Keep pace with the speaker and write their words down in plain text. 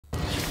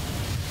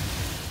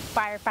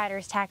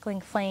Firefighters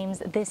tackling flames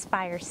this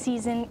fire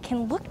season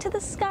can look to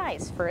the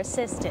skies for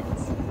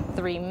assistance.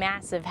 3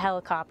 massive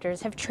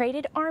helicopters have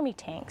traded Army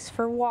tanks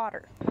for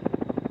water.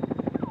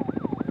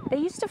 They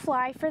used to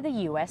fly for the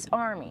U.S.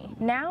 Army.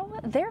 Now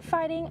they're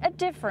fighting a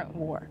different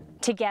war.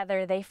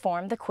 Together they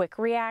form the Quick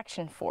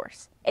Reaction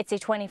Force. It's a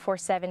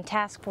 24/7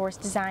 task force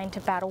designed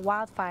to battle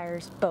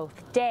wildfires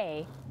both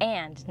day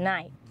and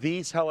night.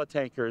 These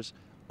helitankers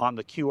on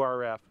the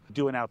QRF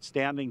do an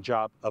outstanding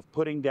job of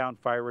putting down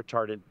fire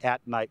retardant at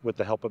night with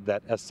the help of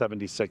that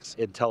S-76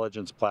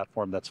 intelligence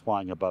platform that's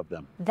flying above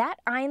them. That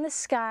eye in the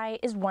sky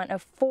is one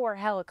of 4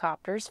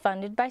 helicopters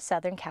funded by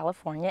Southern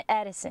California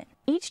Edison,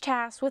 each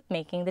tasked with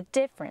making the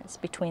difference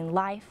between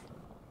life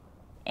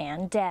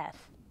and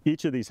death.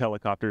 Each of these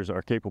helicopters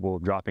are capable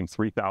of dropping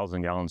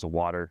 3,000 gallons of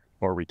water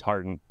or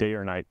retardant day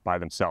or night by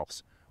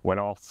themselves. When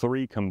all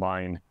 3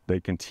 combine, they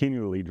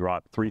continually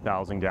drop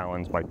 3,000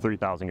 gallons by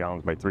 3,000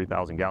 gallons by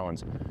 3,000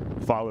 gallons,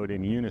 followed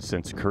in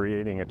unison,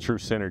 creating a true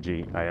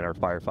synergy in our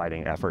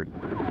firefighting effort.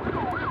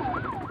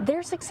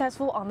 They're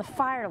successful on the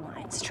fire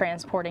lines,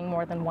 transporting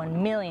more than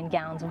 1 million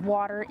gallons of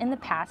water in the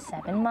past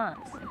 7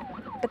 months.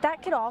 But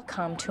that could all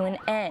come to an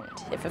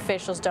end if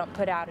officials don't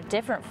put out a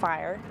different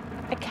fire,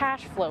 a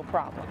cash flow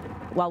problem.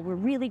 While we're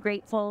really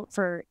grateful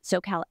for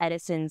SoCal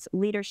Edison's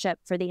leadership,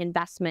 for the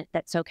investment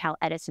that SoCal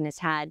Edison has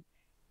had,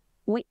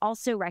 we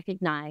also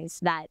recognize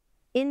that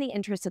in the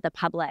interest of the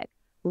public,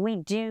 we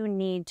do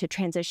need to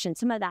transition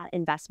some of that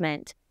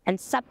investment and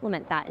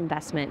supplement that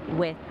investment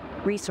with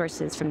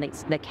resources from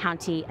the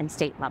county and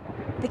state level.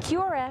 The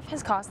QRF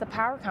has cost the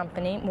power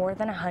company more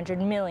than $100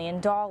 million,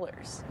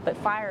 but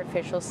fire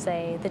officials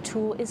say the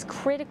tool is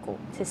critical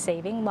to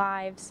saving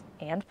lives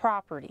and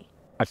property.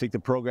 I think the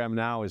program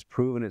now has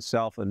proven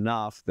itself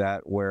enough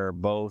that where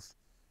both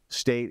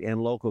state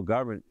and local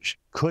government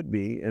could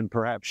be and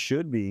perhaps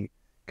should be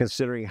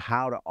considering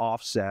how to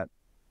offset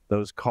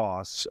those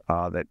costs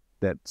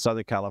that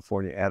Southern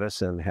California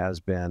Edison has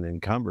been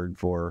encumbered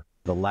for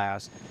the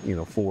last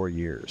 4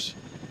 years.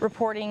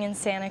 Reporting in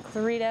Santa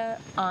Clarita,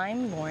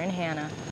 I'm Lauren Hanna.